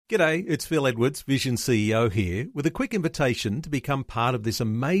G'day, it's Phil Edwards, Vision CEO here, with a quick invitation to become part of this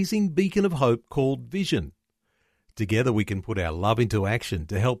amazing beacon of hope called Vision. Together we can put our love into action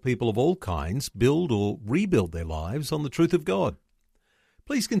to help people of all kinds build or rebuild their lives on the truth of God.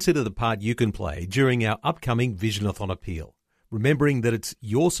 Please consider the part you can play during our upcoming Visionathon appeal, remembering that it's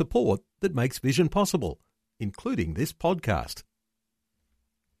your support that makes Vision possible, including this podcast.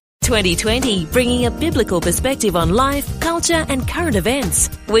 2020, bringing a biblical perspective on life, culture and current events.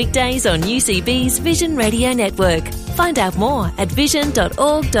 Weekdays on UCB's Vision Radio Network. Find out more at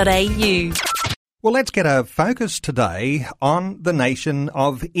vision.org.au. Well, let's get a focus today on the nation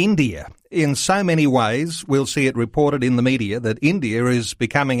of India. In so many ways, we'll see it reported in the media that India is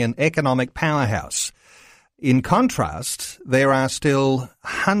becoming an economic powerhouse. In contrast, there are still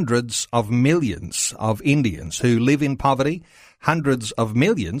hundreds of millions of Indians who live in poverty, hundreds of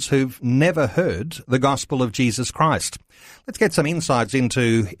millions who've never heard the gospel of Jesus Christ. Let's get some insights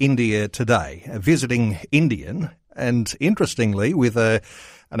into India today. A visiting Indian, and interestingly with an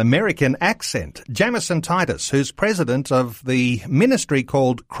American accent, Jamison Titus, who's president of the ministry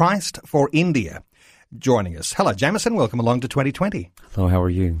called Christ for India, joining us. Hello, Jamison. Welcome along to 2020. Hello, how are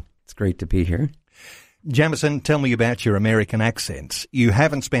you? It's great to be here. Jamison, tell me about your American accent. You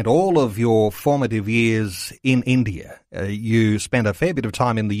haven't spent all of your formative years in India. You spent a fair bit of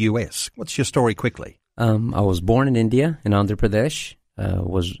time in the US. What's your story quickly? I was born in India, in Andhra Pradesh,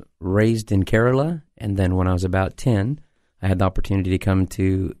 was raised in Kerala, and then when I was about 10, I had the opportunity to come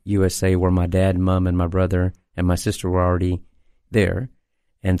to USA where my dad, mom, and my brother and my sister were already there.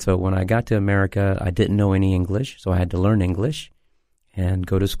 And so when I got to America, I didn't know any English, so I had to learn English and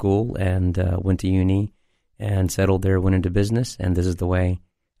go to school and went to uni and settled there, went into business, and this is the way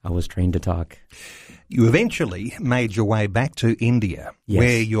I was trained to talk. You eventually made your way back to India, yes,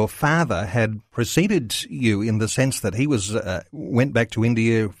 where your father had preceded you in the sense that he went back to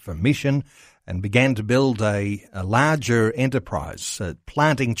India for mission and began to build a larger enterprise,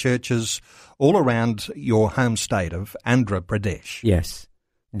 planting churches all around your home state of Andhra Pradesh. Yes.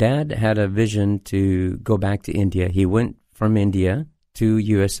 Dad had a vision to go back to India. He went from India to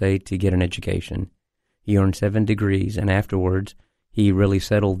USA to get an education. He earned 7 degrees, and afterwards he really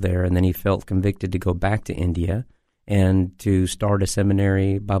settled there, and then he felt convicted to go back to India and to start a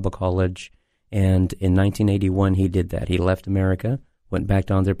seminary, Bible college, and in 1981 he did that. He left America, went back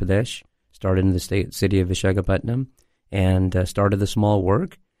to Andhra Pradesh, started in the city of Visakhapatnam, and started the small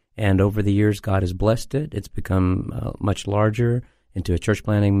work, and over the years God has blessed it. It's become much larger into a church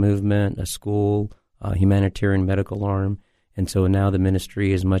planting movement, a school, a humanitarian medical arm, and so now the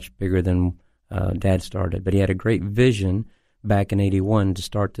ministry is much bigger than Dad started. But he had a great vision back in 81 to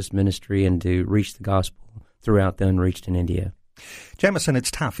start this ministry and to reach the gospel throughout the unreached in India. Jamison,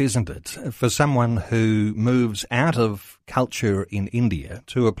 it's tough, isn't it, for someone who moves out of culture in India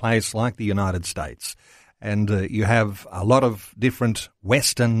to a place like the United States, and you have a lot of different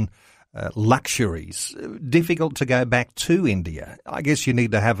Western luxuries. Difficult to go back to India. I guess you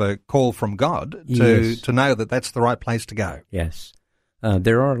need to have a call from God to know that that's the right place to go. Yes.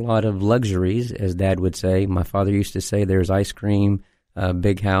 There are a lot of luxuries, as Dad would say. My father used to say there's ice cream,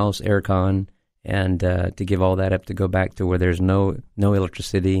 big house, aircon, and to give all that up to go back to where there's no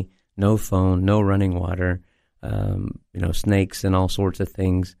electricity, no phone, no running water, snakes and all sorts of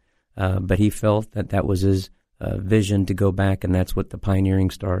things. But he felt that was his vision to go back, and that's what the pioneering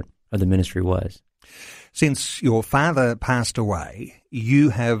start of the ministry was. Since your father passed away, you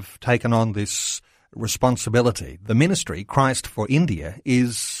have taken on this responsibility. The ministry, Christ for India,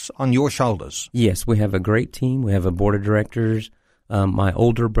 is on your shoulders. Yes, we have a great team. We have a board of directors. My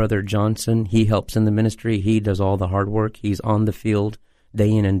older brother, Johnson, he helps in the ministry. He does all the hard work. He's on the field day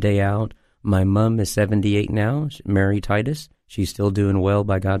in and day out. My mom is 78 now, Mary Titus. She's still doing well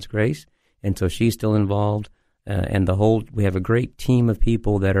by God's grace, and so she's still involved. And we have a great team of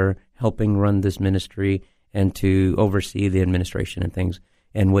people that are helping run this ministry and to oversee the administration and things.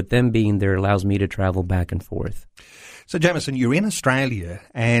 And with them being there allows me to travel back and forth. So, Jamison, you're in Australia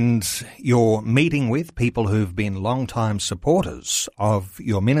and you're meeting with people who've been long-time supporters of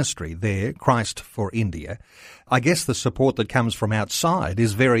your ministry there, Christ for India. I guess the support that comes from outside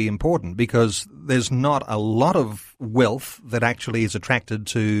is very important because there's not a lot of wealth that actually is attracted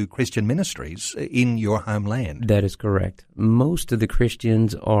to Christian ministries in your homeland. That is correct. Most of the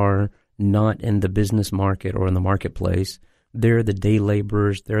Christians are not in the business market or in the marketplace. They're the day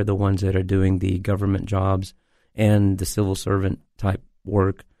laborers. They're the ones that are doing the government jobs and the civil servant type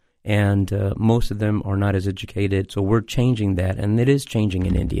work. And most of them are not as educated. So we're changing that, and it is changing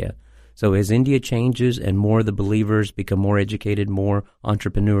in India. So as India changes and more of the believers become more educated, more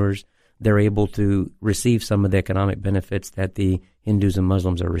entrepreneurs, they're able to receive some of the economic benefits that the Hindus and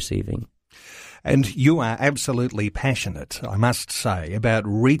Muslims are receiving. And you are absolutely passionate, I must say, about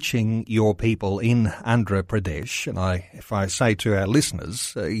reaching your people in Andhra Pradesh. And if I say to our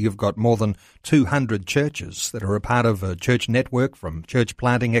listeners, you've got more than 200 churches that are a part of a church network, from church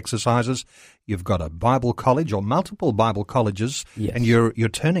planting exercises. You've got a Bible college or multiple Bible colleges, yes. And you're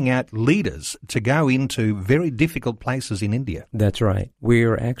turning out leaders to go into very difficult places in India. That's right.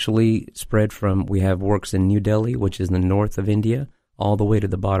 We're actually spread from, we have works in New Delhi, which is in the north of India, all the way to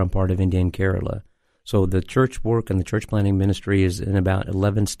the bottom part of India and Kerala. So the church work and the church planting ministry is in about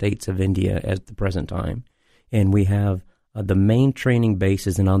 11 states of India at the present time. And we have the main training base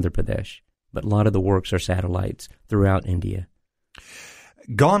is in Andhra Pradesh, but a lot of the works are satellites throughout India.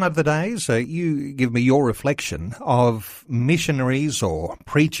 Gone are the days, you give me your reflection of missionaries or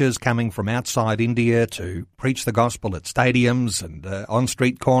preachers coming from outside India to preach the gospel at stadiums and on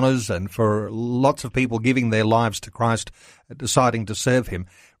street corners, and for lots of people giving their lives to Christ, deciding to serve him.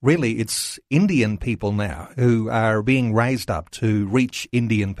 Really, it's Indian people now who are being raised up to reach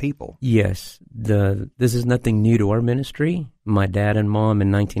Indian people. Yes, this is nothing new to our ministry. My dad and mom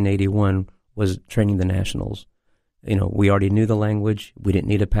in 1981 was training the nationals. You know, we already knew the language. We didn't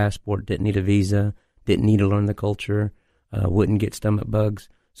need a passport, didn't need a visa, didn't need to learn the culture, wouldn't get stomach bugs.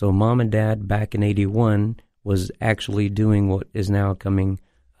 So mom and dad back in 81 was actually doing what is now coming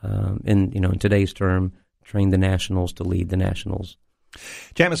in today's term, train the nationals to lead the nationals.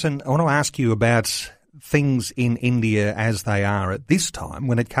 Jamison, I want to ask you about things in India as they are at this time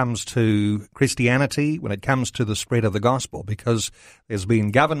when it comes to Christianity, when it comes to the spread of the gospel, because there's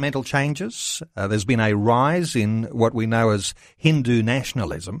been governmental changes, there's been a rise in what we know as Hindu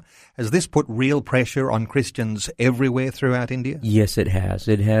nationalism. Has this put real pressure on Christians everywhere throughout India? Yes, it has.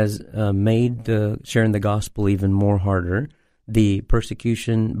 It has made sharing the gospel even more harder. The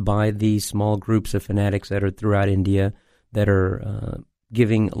persecution by these small groups of fanatics that are throughout India that are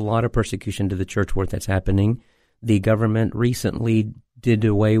giving a lot of persecution to the church work that's happening. The government recently did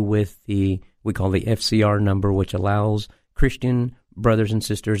away with we call the FCR number, which allows Christian brothers and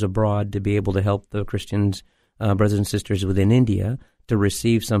sisters abroad to be able to help the Christians, brothers and sisters within India, to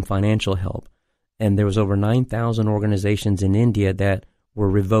receive some financial help. And there was over 9,000 organizations in India that were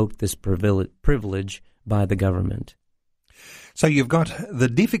revoked this privilege by the government. So you've got the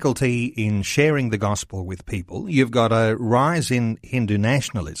difficulty in sharing the gospel with people. You've got a rise in Hindu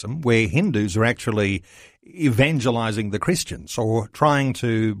nationalism where Hindus are actually evangelizing the Christians or trying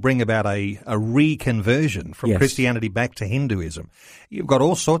to bring about a reconversion from Christianity back to Hinduism. You've got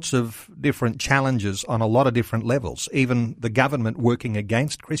all sorts of different challenges on a lot of different levels, even the government working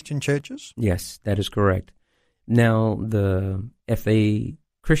against Christian churches. Yes, that is correct. Now, if a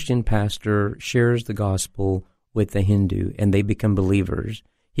Christian pastor shares the gospel with the Hindu and they become believers,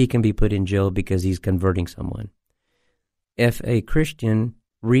 he can be put in jail because he's converting someone. If a Christian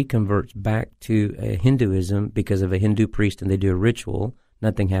reconverts back to Hinduism because of a Hindu priest and they do a ritual,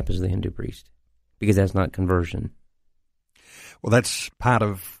 nothing happens to the Hindu priest because that's not conversion. Well, that's part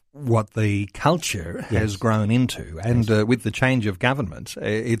of what the culture has grown into. And with the change of government,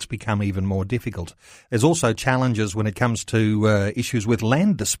 it's become even more difficult. There's also challenges when it comes to issues with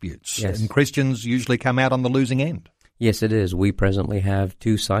land disputes. Yes. And Christians usually come out on the losing end. Yes, it is. We presently have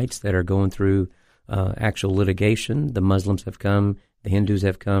 2 sites that are going through actual litigation. The Muslims have come, the Hindus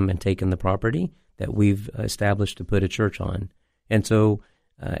have come and taken the property that we've established to put a church on. And so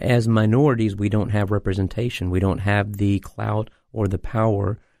as minorities, we don't have representation. We don't have the clout or the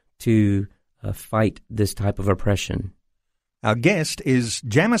power to fight this type of oppression. Our guest is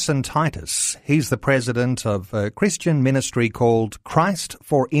Jamison Titus. He's the president of a Christian ministry called Christ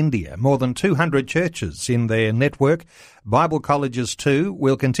for India. More than 200 churches in their network, Bible colleges too.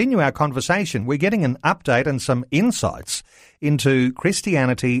 We'll continue our conversation. We're getting an update and some insights into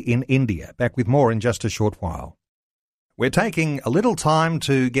Christianity in India. Back with more in just a short while. We're taking a little time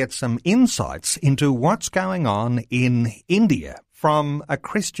to get some insights into what's going on in India from a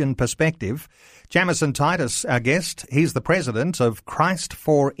Christian perspective. Jamison Titus, our guest, he's the president of Christ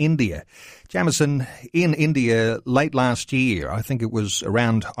for India. Jamison, in India late last year, I think it was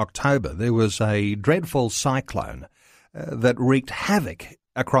around October, there was a dreadful cyclone that wreaked havoc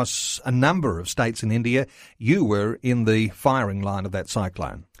across a number of states in India. You were in the firing line of that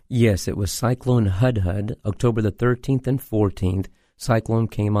cyclone. Yes, it was Cyclone Hudhud, October the 13th and 14th. Cyclone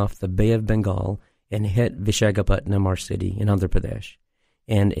came off the Bay of Bengal and hit Visakhapatnam, our city, in Andhra Pradesh.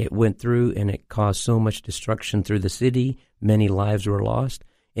 And it went through and it caused so much destruction through the city. Many lives were lost.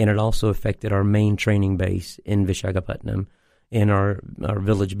 And it also affected our main training base in Visakhapatnam, in our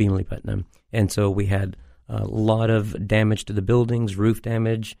village, Bhimalipatnam. And so we had a lot of damage to the buildings, roof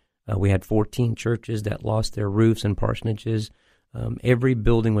damage, We had 14 churches that lost their roofs and parsonages. Every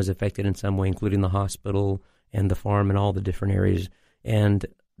building was affected in some way, including the hospital and the farm and all the different areas. And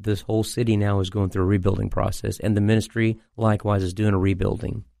this whole city now is going through a rebuilding process, and the ministry likewise is doing a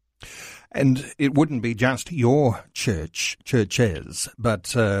rebuilding. And it wouldn't be just your churches, but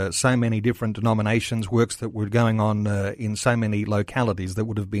so many different denominations, works that were going on in so many localities that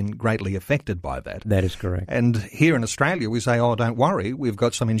would have been greatly affected by that. That is correct. And here in Australia, we say, oh, don't worry, we've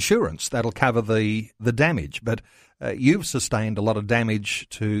got some insurance that'll cover the damage. But you've sustained a lot of damage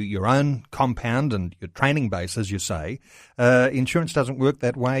to your own compound and your training base, as you say. Insurance doesn't work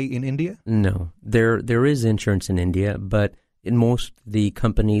that way in India? No. There is insurance in India, but in most the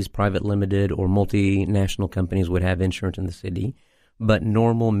companies, private limited or multinational companies, would have insurance in the city, but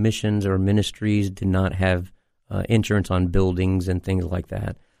normal missions or ministries do not have insurance on buildings and things like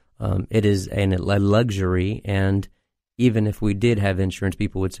that. It is a luxury, and even if we did have insurance,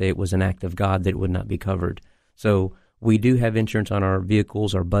 people would say it was an act of God that it would not be covered. So we do have insurance on our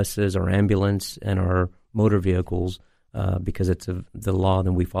vehicles, our buses, our ambulance, and our motor vehicles because it's the law,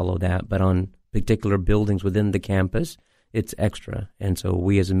 then we follow that. But on particular buildings within the campus, it's extra. And so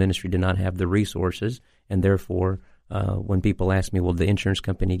we as a ministry do not have the resources, and therefore when people ask me, will the insurance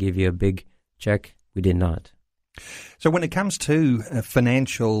company give you a big check? We did not. So when it comes to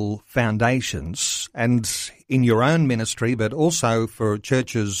financial foundations, and in your own ministry, but also for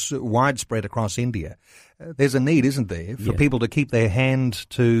churches widespread across India, there's a need, isn't there, for people to keep their hand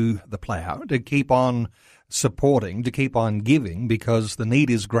to the plough, to keep on supporting, to keep on giving, because the need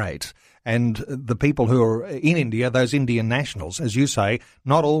is great. And the people who are in India, those Indian nationals, as you say,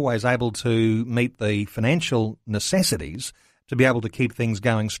 not always able to meet the financial necessities to be able to keep things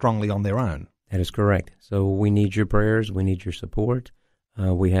going strongly on their own. That is correct. So we need your prayers. We need your support.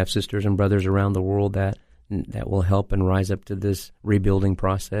 We have sisters and brothers around the world that will help and rise up to this rebuilding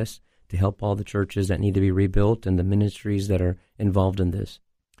process to help all the churches that need to be rebuilt and the ministries that are involved in this.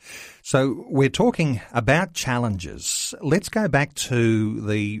 So we're talking about challenges. Let's go back to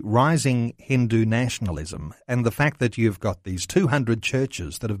the rising Hindu nationalism and the fact that you've got these 200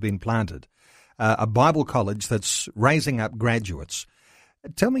 churches that have been planted, a Bible college that's raising up graduates.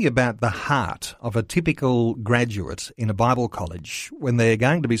 Tell me about the heart of a typical graduate in a Bible college when they're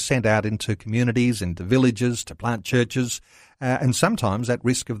going to be sent out into communities, into villages, to plant churches, and sometimes at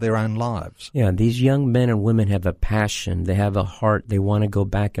risk of their own lives. Yeah, these young men and women have a passion. They have a heart. They want to go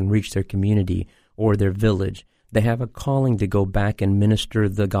back and reach their community or their village. They have a calling to go back and minister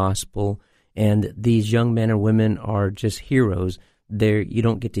the gospel, and these young men and women are just heroes. You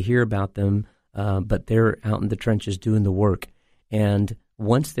don't get to hear about them, but they're out in the trenches doing the work. And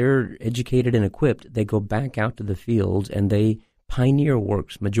once they're educated and equipped, they go back out to the fields and they pioneer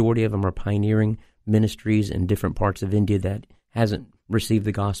works. Majority of them are pioneering ministries in different parts of India that hasn't received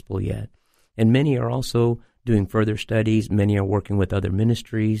the gospel yet. And many are also doing further studies. Many are working with other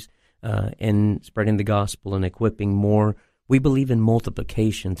ministries and spreading the gospel and equipping more. We believe in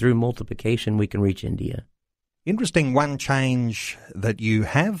multiplication. Through multiplication, we can reach India. Interesting, one change that you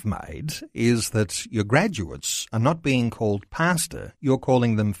have made is that your graduates are not being called pastor, you're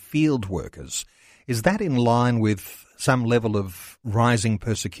calling them field workers. Is that in line with some level of rising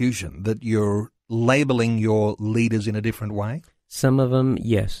persecution, that you're labeling your leaders in a different way? Some of them,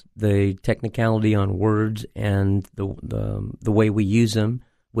 yes. The technicality on words and the way we use them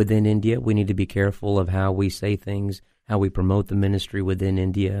within India, we need to be careful of how we say things, how we promote the ministry within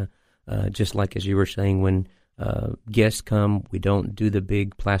India. Just like as you were saying, when guests come, we don't do the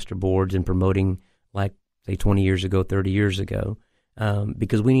big plaster boards and promoting like, say, 20 years ago, 30 years ago,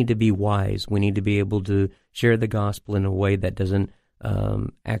 because we need to be wise. We need to be able to share the gospel in a way that doesn't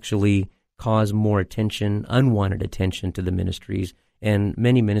actually cause more attention, unwanted attention to the ministries, and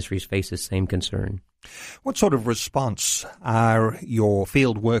many ministries face the same concern. What sort of response are your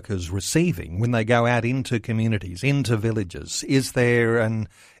field workers receiving when they go out into communities, into villages? Is there an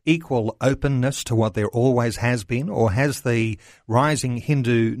equal openness to what there always has been, or has the rising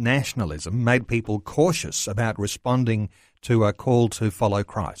Hindu nationalism made people cautious about responding to a call to follow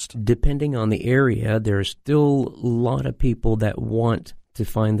Christ? Depending on the area, there's still a lot of people that want to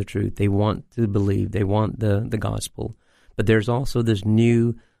find the truth. They want to believe. They want the gospel. But there's also this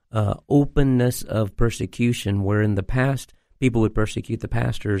new openness of persecution, where in the past people would persecute the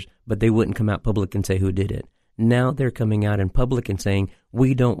pastors, but they wouldn't come out public and say who did it. Now they're coming out in public and saying,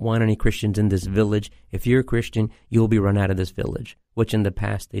 we don't want any Christians in this village. If you're a Christian, you'll be run out of this village, which in the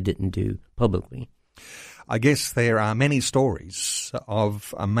past they didn't do publicly. I guess there are many stories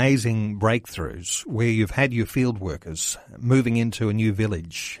of amazing breakthroughs where you've had your field workers moving into a new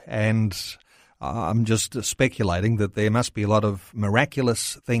village, and I'm just speculating that there must be a lot of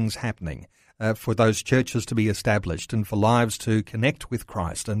miraculous things happening for those churches to be established and for lives to connect with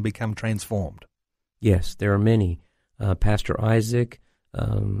Christ and become transformed. Yes, there are many. Pastor Isaac,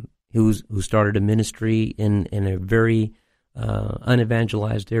 who started a ministry in a very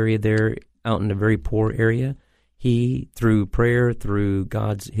unevangelized area there, out in a very poor area. He, through prayer, through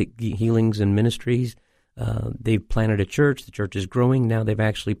God's healings and ministries, they've planted a church. The church is growing. Now they've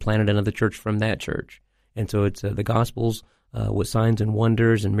actually planted another church from that church. And so it's the Gospels with signs and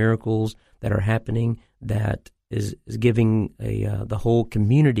wonders and miracles that are happening that is giving the whole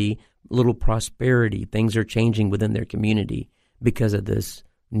community little prosperity. Things are changing within their community because of this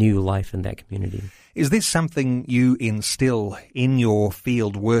new life in that community. Is this something you instill in your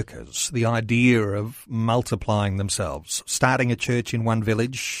field workers, the idea of multiplying themselves, starting a church in one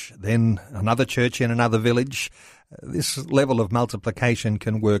village, then another church in another village? This level of multiplication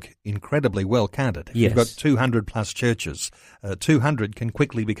can work incredibly well, can't it? Yes. You've got 200 plus churches. 200 can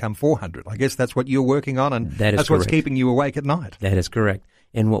quickly become 400. I guess that's what you're working on, and that's what's keeping you awake at night. That is correct.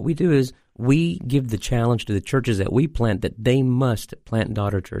 And what we do is we give the challenge to the churches that we plant that they must plant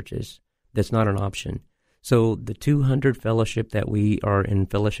daughter churches. That's not an option. So the 200 fellowship that we are in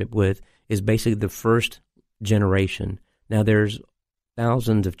fellowship with is basically the first generation. Now there's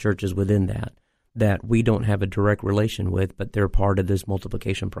thousands of churches within that we don't have a direct relation with, but they're part of this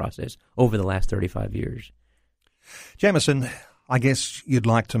multiplication process over the last 35 years. Jamison, I guess you'd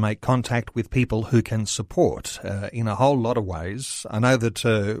like to make contact with people who can support in a whole lot of ways. I know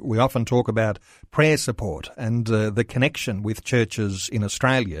that we often talk about prayer support and the connection with churches in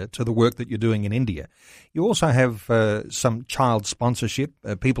Australia to the work that you're doing in India. You also have some child sponsorship.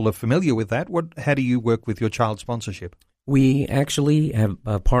 People are familiar with that. How do you work with your child sponsorship? We actually have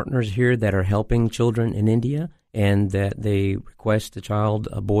partners here that are helping children in India, and that they request a child,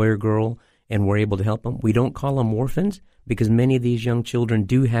 a boy or girl, and we're able to help them. We don't call them orphans because many of these young children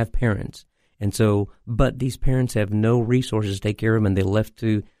do have parents. And so, but these parents have no resources to take care of them, and they're left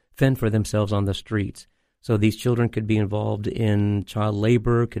to fend for themselves on the streets. So these children could be involved in child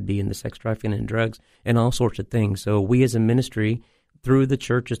labor, could be in the sex trafficking and drugs, and all sorts of things. So we as a ministry, through the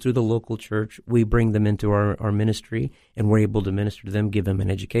churches, through the local church, we bring them into our ministry, and we're able to minister to them, give them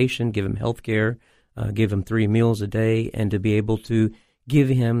an education, give them health care, give them 3 meals a day, and to be able to give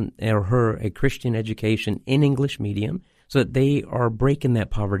him or her a Christian education in English medium so that they are breaking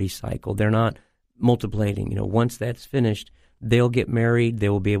that poverty cycle. They're not multiplying. Once that's finished, they'll get married, they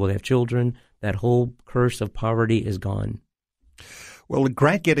will be able to have children. That whole curse of poverty is gone. Well,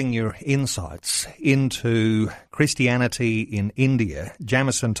 great getting your insights into Christianity in India,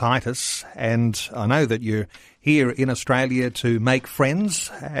 Jamison Titus, and I know that you're here in Australia to make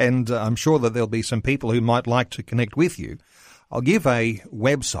friends, and I'm sure that there'll be some people who might like to connect with you. I'll give a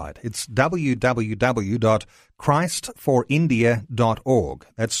website. It's www.christforindia.org.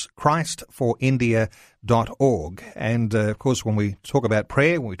 That's christforindia.org. And, of course, when we talk about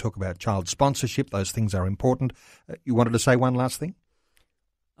prayer, when we talk about child sponsorship, those things are important. You wanted to say one last thing?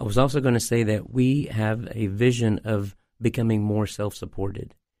 I was also going to say that we have a vision of becoming more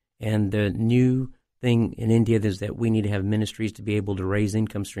self-supported. And the new thing in India is that we need to have ministries to be able to raise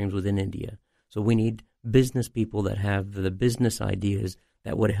income streams within India. So we need business people that have the business ideas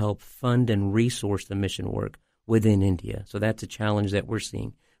that would help fund and resource the mission work within India. So that's a challenge that we're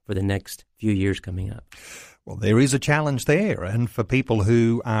seeing for the next few years coming up. Well, there is a challenge there, and for people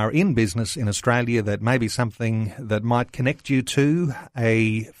who are in business in Australia, that may be something that might connect you to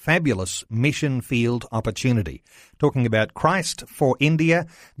a fabulous mission field opportunity. Talking about Christ for India,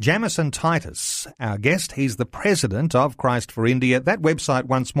 Jamison Titus, our guest. He's the president of Christ for India. That website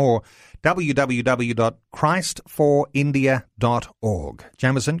once more, www.christforindia.org.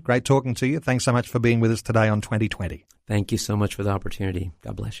 Jamison, great talking to you. Thanks so much for being with us today on 2020. Thank you so much for the opportunity.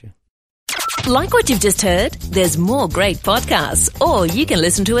 God bless you. Like what you've just heard? There's more great podcasts, or you can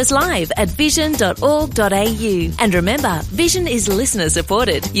listen to us live at vision.org.au. And remember, Vision is listener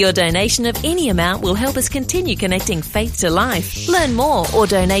supported. Your donation of any amount will help us continue connecting faith to life. Learn more or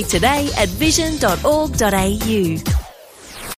donate today at vision.org.au.